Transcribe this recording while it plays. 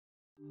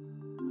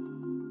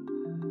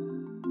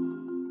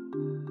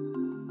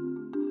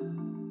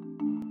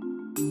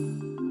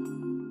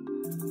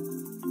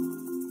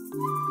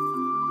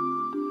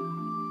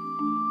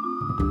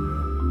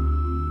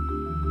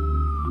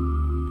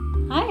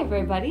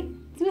everybody,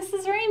 it's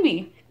Mrs.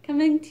 Ramey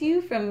coming to you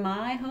from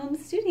my home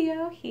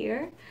studio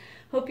here.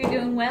 Hope you're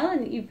doing well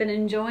and you've been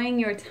enjoying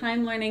your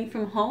time learning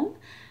from home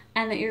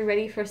and that you're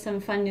ready for some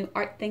fun new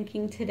art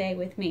thinking today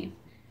with me.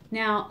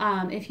 Now,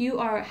 if you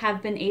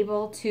have been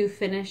able to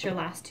finish your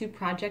last two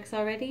projects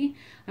already,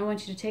 I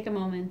want you to take a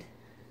moment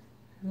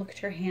and look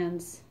at your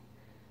hands.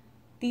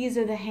 These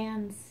are the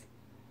hands.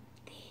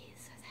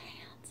 These are the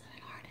hands of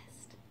an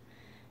artist.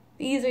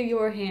 These are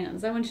your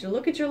hands. I want you to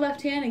look at your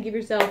left hand and give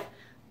yourself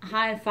a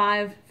high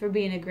five for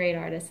being a great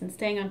artist and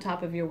staying on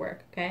top of your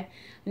work, okay?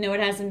 I know it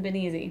hasn't been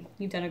easy.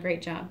 You've done a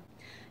great job.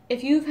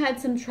 If you've had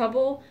some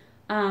trouble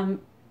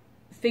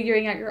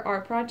figuring out your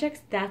art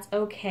projects, that's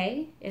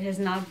okay. It has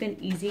not been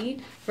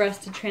easy for us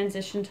to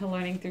transition to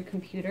learning through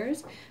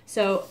computers.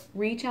 So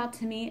reach out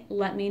to me,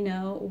 let me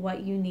know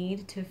what you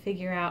need to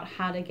figure out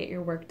how to get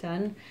your work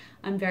done.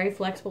 I'm very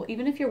flexible.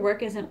 Even if your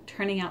work isn't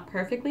turning out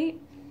perfectly,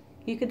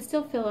 you could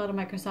still fill out a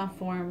Microsoft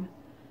form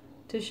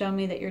to show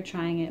me that you're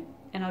trying it,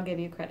 and I'll give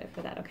you credit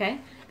for that, okay?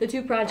 The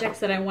two projects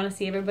that I want to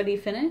see everybody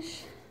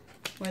finish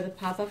were the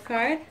pop-up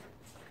card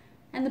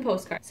and the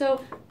postcard.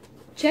 So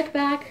check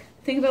back,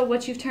 think about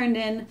what you've turned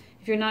in.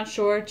 If you're not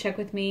sure, check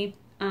with me.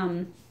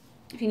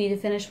 If you need to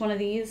finish one of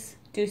these,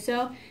 do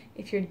so.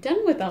 If you're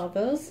done with all of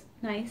those,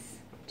 nice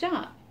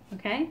job,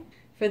 okay?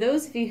 For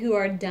those of you who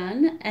are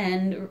done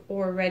and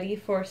or ready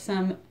for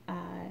some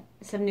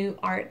new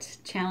art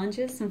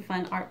challenges, some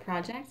fun art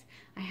projects,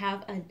 I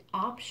have an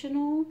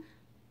optional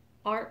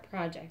art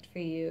project for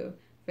you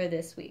for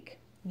this week.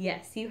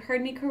 Yes, you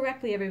heard me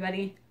correctly,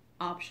 everybody.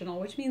 Optional,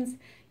 which means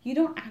you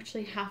don't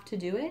actually have to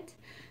do it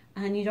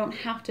and you don't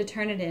have to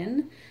turn it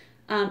in.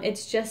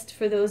 It's just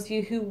for those of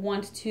you who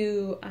want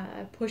to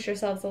push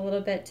yourselves a little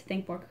bit, to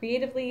think more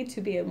creatively,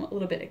 to be a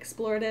little bit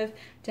explorative,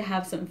 to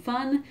have some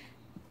fun,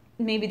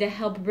 maybe to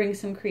help bring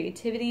some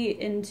creativity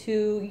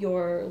into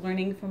your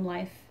learning from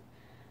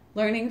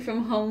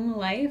home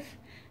life,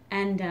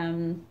 and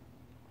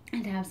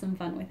to have some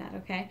fun with that,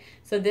 okay?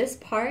 So this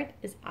part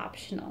is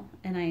optional,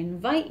 and I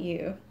invite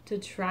you to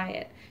try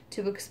it,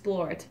 to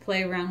explore, to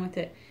play around with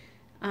it.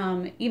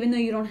 Even though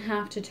you don't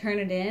have to turn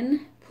it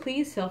in,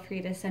 please feel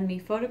free to send me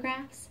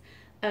photographs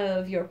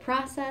of your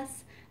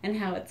process and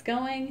how it's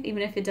going.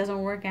 Even if it doesn't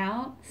work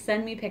out,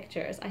 send me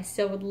pictures. I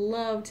still would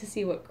love to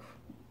see what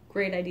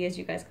great ideas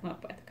you guys come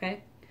up with,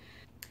 okay?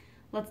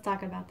 Let's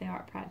talk about the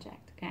art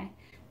project, okay?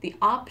 The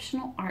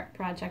optional art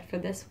project for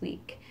this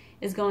week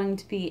is going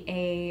to be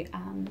a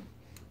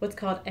what's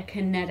called a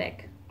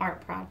kinetic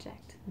art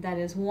project. That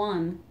is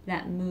one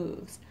that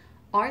moves.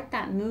 Art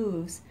that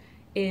moves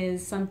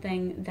is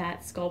something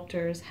that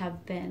sculptors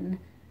have been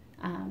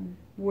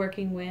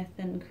working with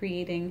and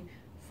creating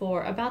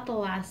for about the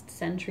last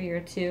century or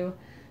two.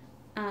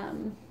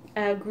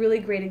 A really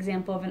great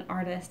example of an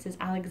artist is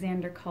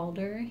Alexander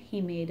Calder.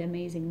 He made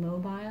amazing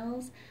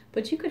mobiles,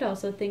 but you could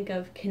also think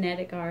of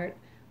kinetic art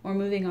or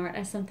moving art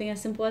as something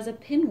as simple as a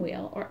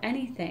pinwheel or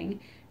anything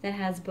that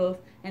has both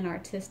an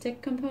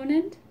artistic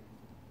component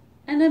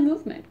and a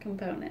movement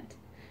component.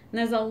 And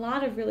there's a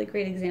lot of really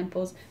great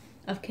examples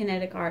of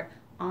kinetic art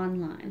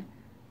online.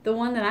 The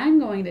one that I'm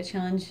going to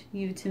challenge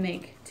you to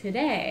make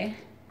today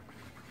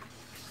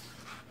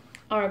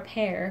are a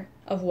pair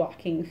of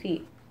walking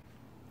feet.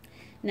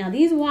 Now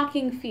these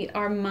walking feet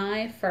are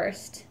my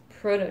first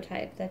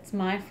prototype. That's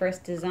my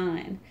first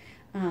design.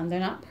 They're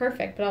not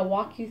perfect, but I'll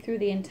walk you through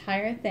the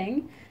entire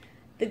thing.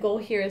 The goal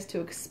here is to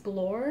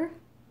explore,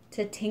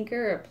 to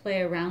tinker or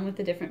play around with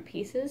the different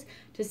pieces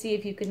to see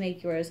if you can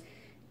make yours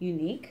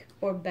unique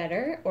or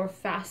better or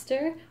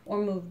faster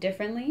or move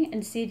differently,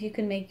 and see if you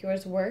can make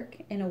yours work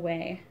in a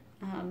way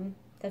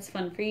that's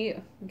fun for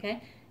you,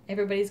 okay?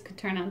 Everybody's could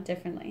turn out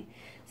differently.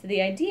 So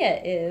the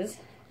idea is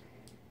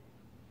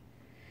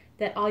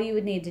that all you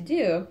would need to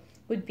do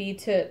would be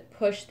to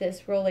push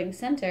this rolling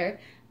center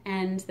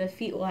and the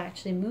feet will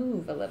actually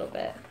move a little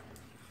bit,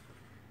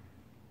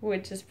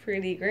 which is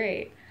pretty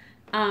great.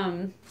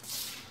 And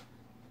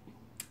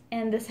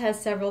this has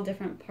several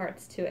different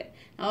parts to it.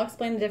 I'll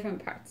explain the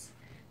different parts.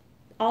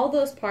 All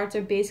those parts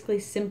are basically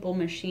simple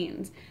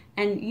machines.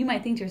 And you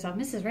might think to yourself,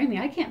 Mrs. Ramey,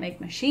 I can't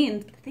make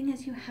machines. But the thing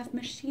is, you have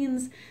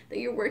machines that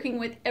you're working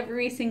with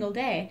every single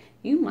day.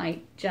 You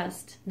might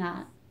just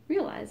not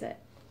realize it.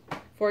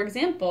 For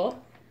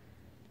example,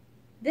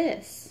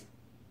 this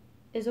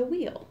is a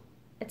wheel.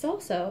 It's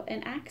also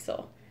an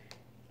axle.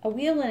 A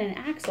wheel and an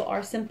axle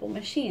are simple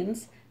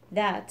machines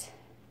that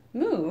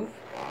move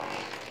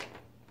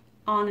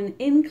on an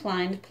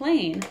inclined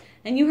plane.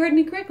 And you heard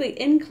me correctly,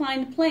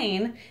 inclined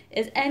plane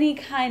is any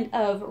kind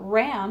of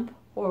ramp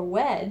or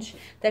wedge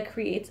that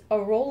creates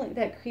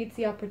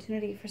the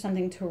opportunity for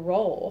something to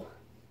roll.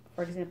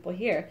 For example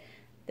here,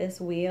 this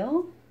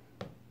wheel,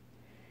 if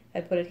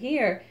I put it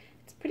here,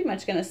 it's pretty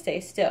much gonna stay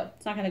still.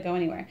 It's not gonna go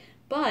anywhere.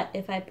 But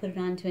if I put it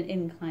onto an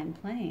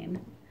inclined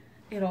plane,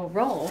 it'll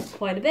roll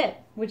quite a bit,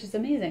 which is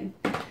amazing.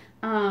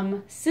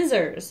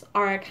 Scissors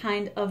are a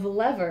kind of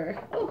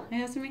lever. Oh, I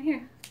have some right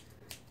here.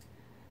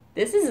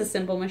 This is a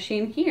simple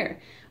machine here,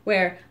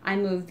 where I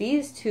move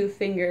these two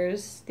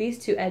fingers, these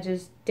two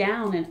edges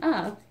down and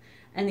up,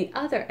 and the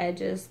other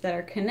edges that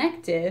are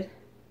connected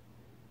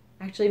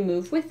actually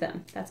move with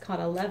them. That's called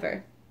a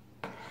lever.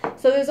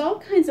 So there's all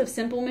kinds of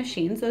simple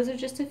machines. Those are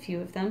just a few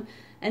of them.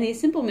 And these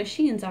simple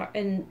machines are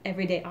in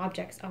everyday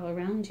objects all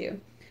around you.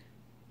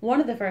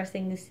 One of the first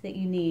things that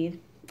you need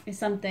is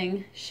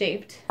something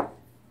shaped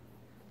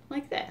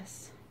like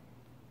this.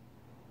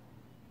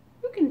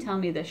 Who can tell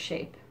me the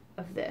shape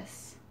of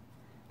this?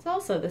 It's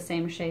also the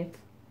same shape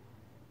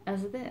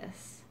as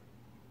this.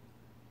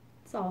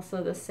 It's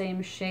also the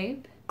same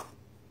shape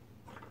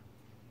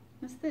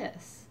as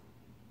this.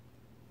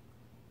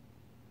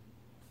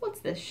 What's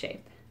this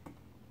shape?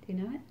 Do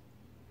you know it?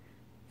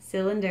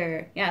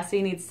 Cylinder. Yeah, so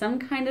you need some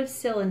kind of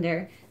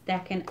cylinder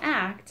that can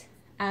act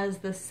as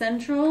the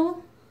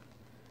central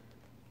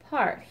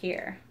part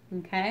here,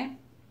 okay?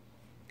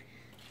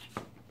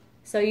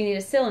 So you need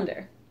a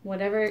cylinder.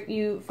 Whatever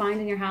you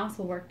find in your house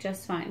will work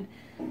just fine.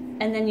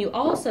 And then you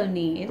also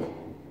need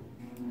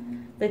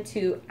the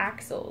two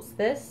axles,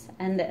 this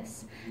and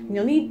this. And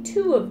you'll need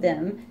two of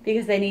them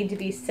because they need to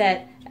be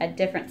set at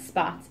different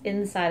spots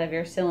inside of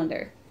your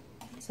cylinder.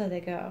 So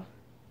they go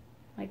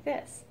like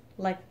this,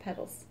 like the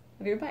pedals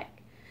of your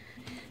bike.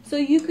 So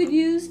you could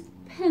use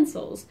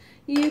pencils.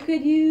 You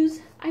could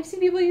use, I've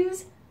seen people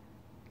use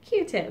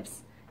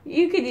Q-tips.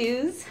 You could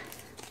use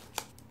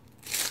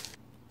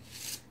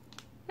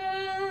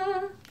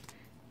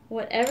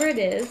whatever it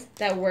is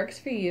that works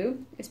for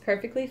you is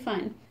perfectly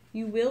fine.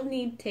 You will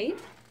need tape,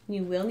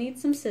 you will need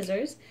some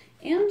scissors,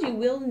 and you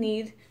will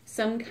need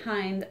some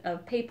kind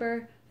of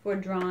paper for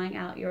drawing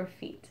out your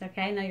feet,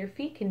 okay? Now your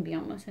feet can be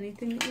almost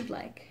anything that you'd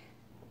like.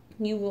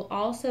 You will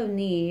also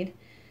need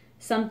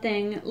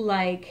something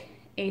like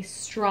a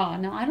straw.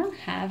 Now I don't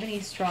have any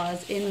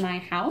straws in my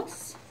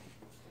house,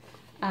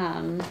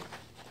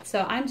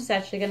 so I'm just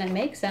actually gonna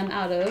make some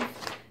out of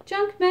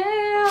junk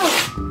mail.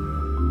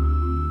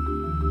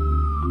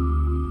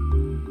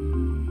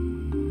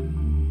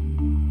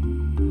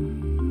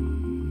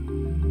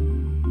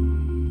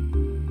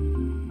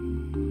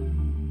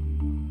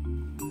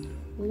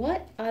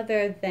 What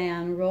other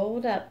than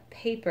rolled up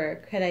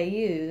paper could I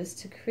use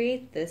to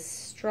create this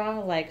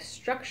straw-like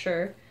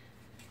structure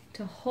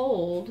to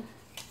hold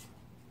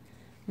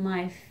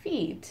my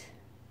feet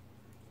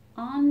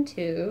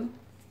onto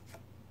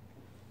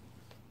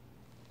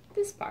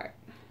this part?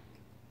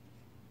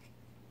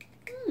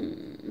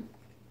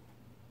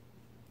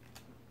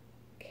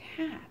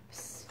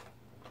 Caps.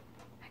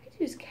 I could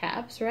use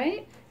caps,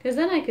 right? Because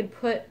then I could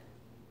put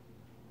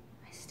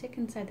my stick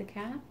inside the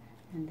cap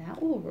and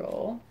that will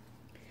roll.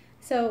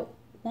 So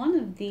one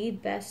of the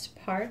best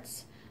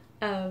parts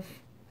of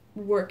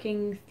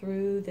working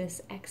through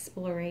this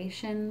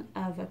exploration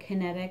of a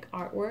kinetic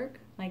artwork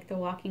like the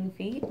walking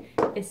feet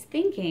is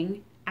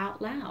thinking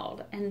out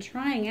loud and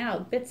trying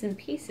out bits and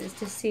pieces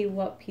to see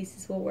what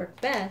pieces will work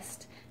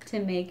best to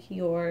make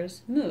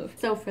yours move.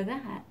 So for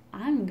that,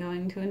 I'm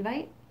going to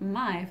invite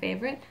my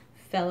favorite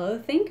fellow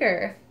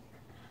thinker.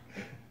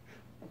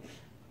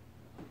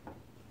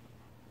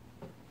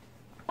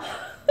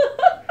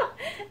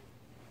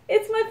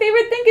 It's my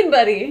favorite thinking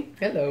buddy.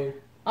 Hello.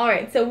 All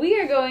right, so we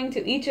are going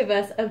to each of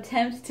us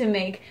attempt to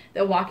make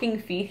the walking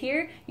feet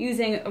here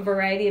using a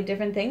variety of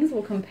different things.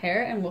 We'll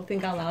compare and we'll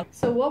think out loud.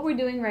 So what we're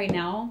doing right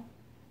now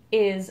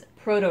is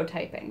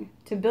prototyping.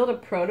 To build a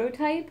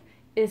prototype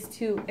is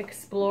to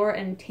explore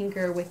and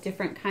tinker with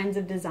different kinds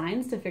of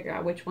designs to figure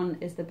out which one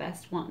is the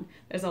best one.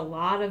 There's a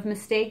lot of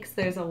mistakes,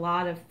 there's a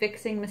lot of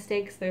fixing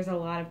mistakes, there's a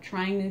lot of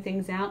trying new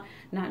things out,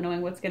 not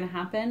knowing what's gonna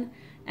happen,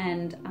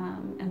 and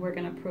we're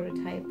gonna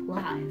prototype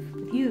live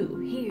with you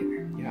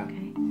here. Yeah.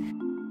 Okay.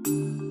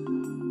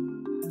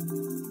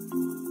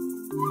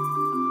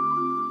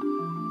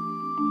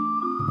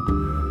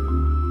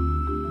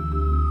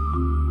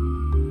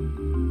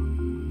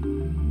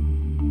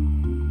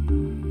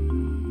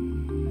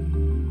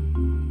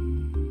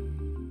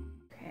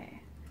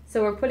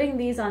 So we're putting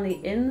these on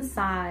the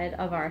inside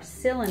of our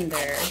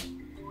cylinder,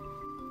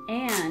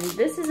 and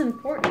this is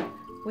important.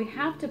 We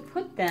have to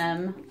put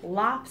them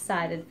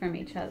lopsided from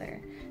each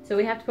other. So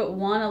we have to put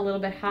one a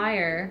little bit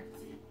higher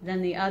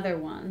than the other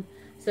one,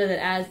 so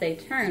that as they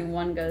turn,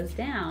 one goes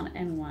down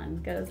and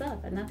one goes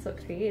up, and that's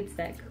what creates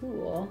that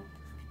cool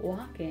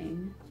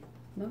walking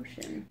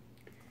motion.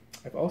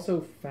 I've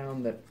also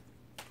found that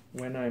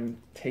when I'm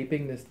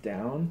taping this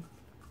down,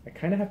 I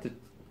kind of have to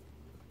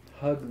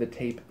hug the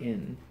tape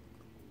in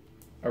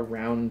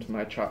around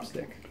my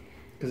chopstick,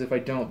 because if I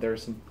don't, there are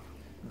some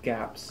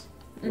gaps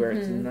where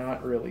it's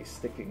not really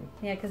sticking.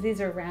 Yeah, because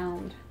these are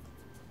round,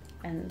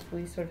 and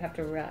we sort of have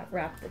to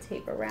wrap the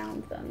tape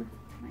around them.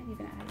 Might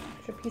even add an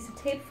extra piece of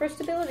tape for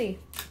stability.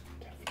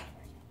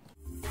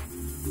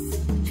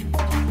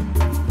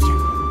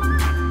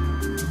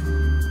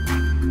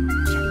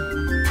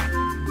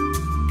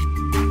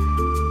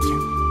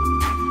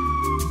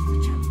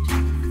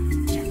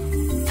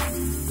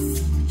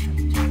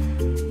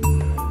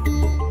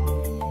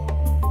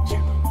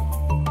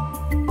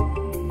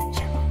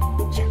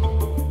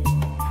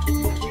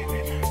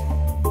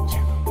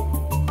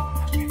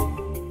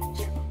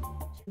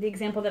 The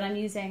example that I'm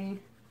using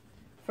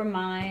for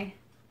my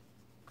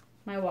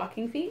my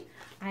walking feet,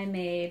 I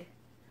made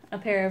a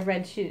pair of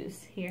red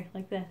shoes here,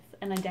 like this,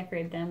 and I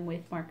decorated them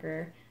with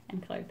marker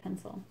and colored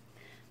pencil.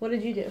 What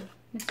did you do,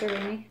 Mr.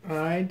 Rainey?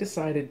 I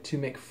decided to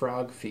make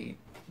frog feet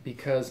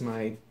because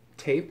my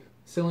tape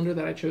cylinder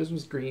that I chose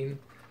was green, and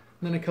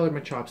then I colored my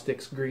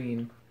chopsticks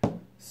green.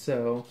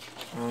 So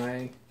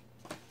I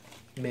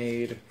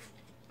made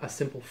a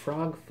simple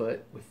frog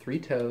foot with 3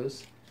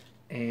 toes,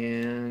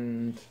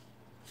 and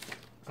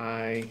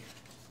I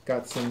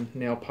got some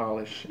nail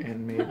polish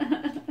and made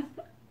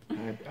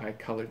I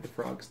colored the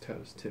frog's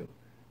toes too.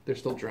 They're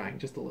still drying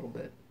just a little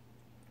bit.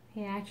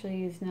 He actually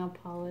used nail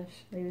polish,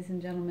 ladies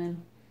and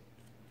gentlemen.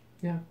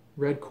 Yeah,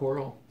 red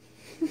coral.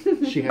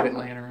 She had it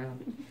laying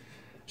around.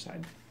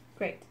 Side.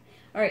 Great.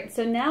 All right,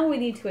 so now we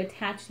need to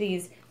attach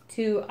these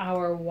to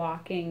our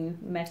walking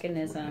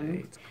mechanism.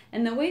 Right.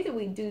 And the way that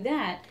we do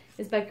that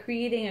is by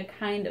creating a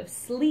kind of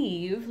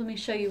sleeve. Let me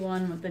show you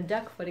one with the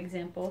duck foot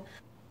example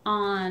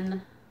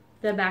on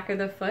the back of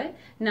the foot.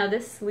 Now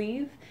this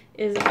sleeve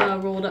is a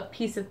rolled up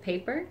piece of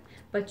paper,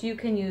 but you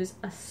can use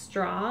a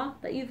straw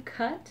that you've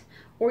cut,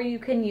 or you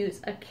can use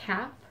a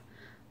cap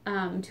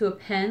to a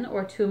pen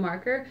or to a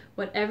marker,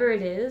 whatever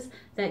it is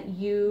that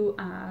you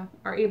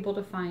are able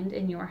to find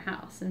in your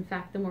house. In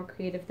fact, the more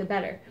creative, the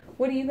better.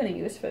 What are you going to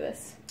use for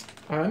this?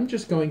 I'm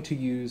just going to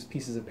use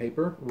pieces of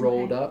paper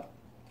rolled up.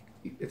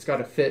 It's got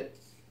to fit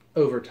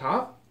over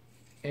top,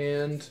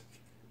 and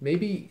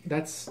maybe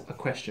that's a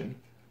question.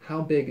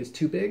 How big is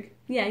too big?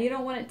 Yeah, you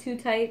don't want it too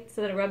tight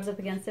so that it rubs up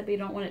against it, but you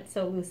don't want it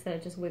so loose that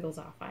it just wiggles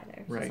off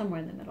either. So right. Somewhere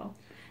in the middle.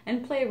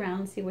 And play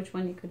around, see which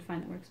one you could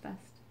find that works best.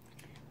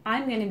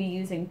 I'm going to be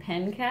using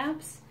pen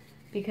caps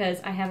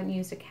because I haven't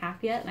used a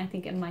cap yet, and I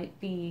think it might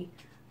be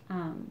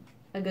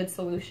a good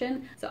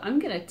solution. So I'm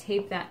going to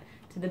tape that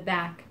to the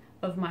back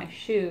of my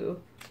shoe.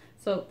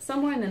 So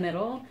somewhere in the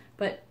middle,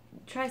 but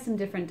try some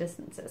different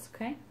distances,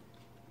 okay?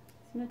 So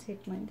I'm going to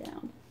tape mine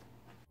down.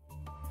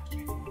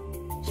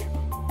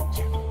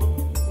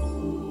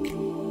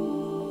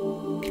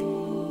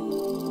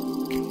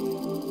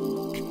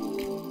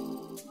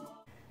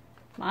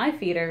 My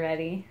feet are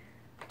ready.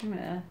 I'm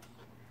gonna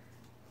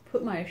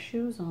put my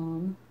shoes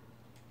on.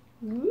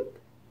 Whoop.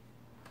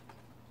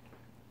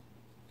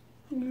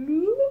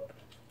 Whoop.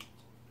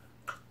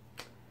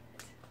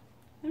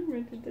 I'm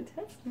ready to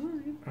test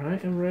mine. I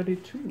am ready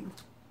too.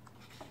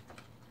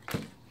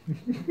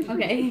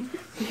 Okay,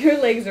 your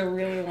legs are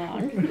really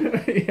long.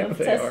 Yeah, Let's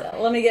they test are. it.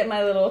 Let me get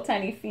my little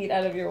tiny feet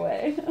out of your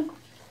way.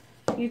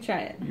 You try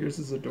it. Yours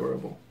is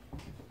adorable.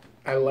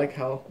 I like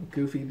how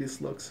goofy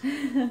this looks.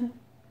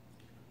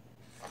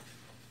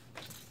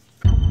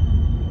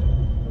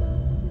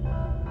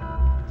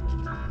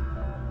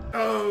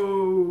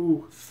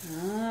 Oh!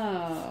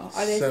 Oh,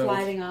 are they So-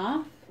 sliding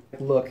off?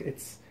 Look,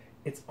 it's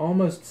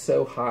almost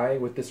so high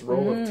with this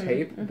roll of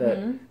tape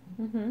that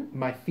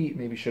my feet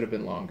maybe should have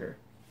been longer.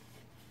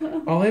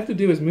 All I have to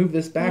do is move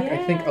this back,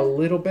 I think, Yeah. a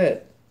little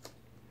bit.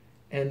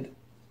 And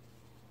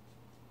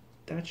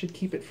that should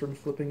keep it from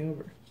flipping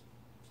over.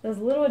 Those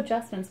little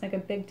adjustments make a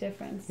big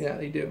difference. Yeah,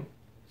 they do.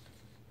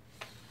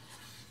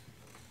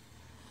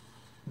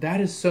 That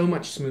is so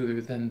much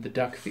smoother than the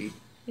duck feet.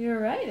 You're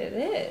right, it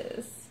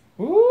is.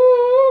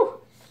 Woo!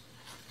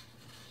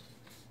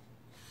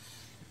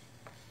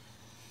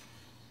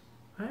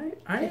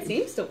 It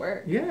seems to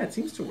work. Yeah, it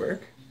seems to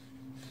work.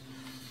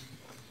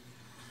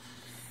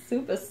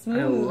 Super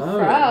smooth love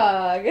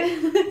frog.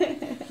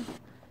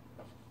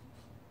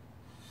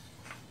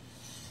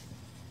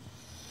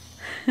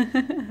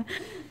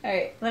 All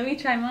right, let me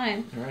try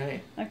mine. All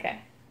right. Okay.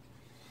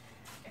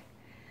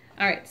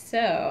 All right,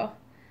 so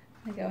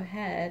I'm gonna go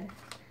ahead.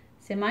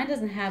 See, mine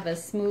doesn't have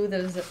as smooth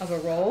of a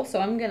roll, so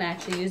I'm gonna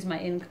actually use my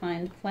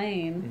inclined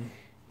plane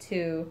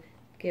to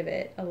give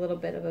it a little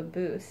bit of a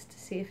boost to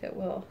see if it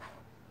will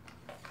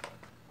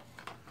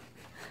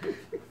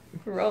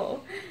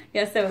roll.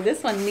 Yeah, so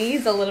this one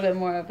needs a little bit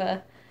more of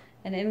an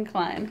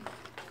incline.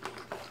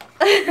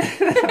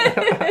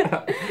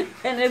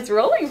 And it's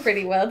rolling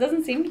pretty well. It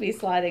doesn't seem to be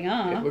sliding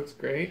off. It looks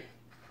great.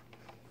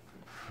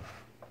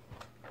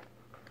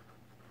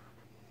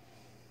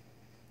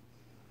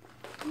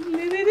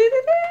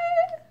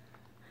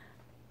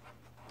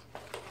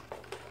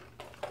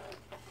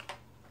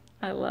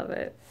 I love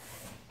it.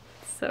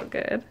 So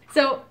good.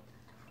 So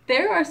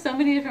there are so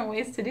many different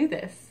ways to do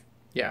this.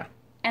 Yeah.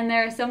 And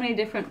there are so many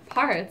different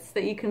parts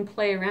that you can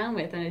play around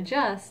with and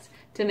adjust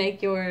to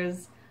make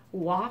yours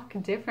walk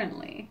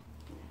differently.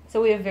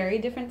 So we have very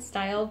different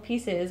styled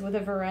pieces with a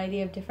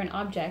variety of different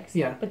objects,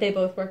 Yeah. but they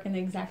both work in the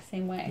exact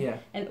same way. Yeah.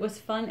 And it was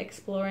fun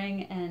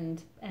exploring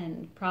and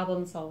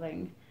problem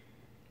solving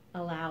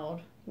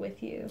aloud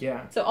with you.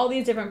 Yeah. So all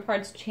these different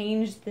parts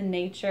change the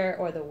nature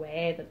or the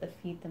way that the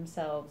feet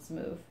themselves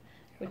move,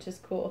 which is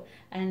cool.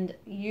 And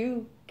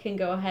you can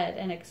go ahead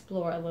and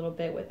explore a little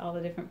bit with all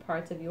the different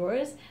parts of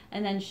yours,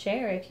 and then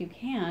share, if you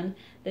can,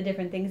 the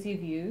different things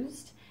you've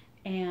used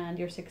and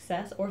your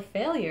success or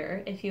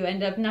failure if you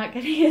end up not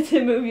getting it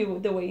to move you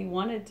the way you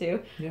wanted to.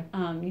 Yeah.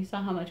 You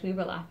saw how much we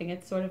were laughing.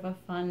 It's sort of a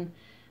fun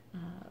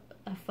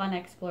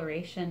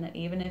exploration that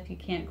even if you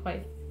can't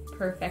quite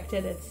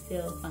perfected, it's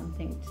still a fun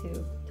thing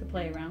to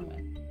play around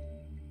with.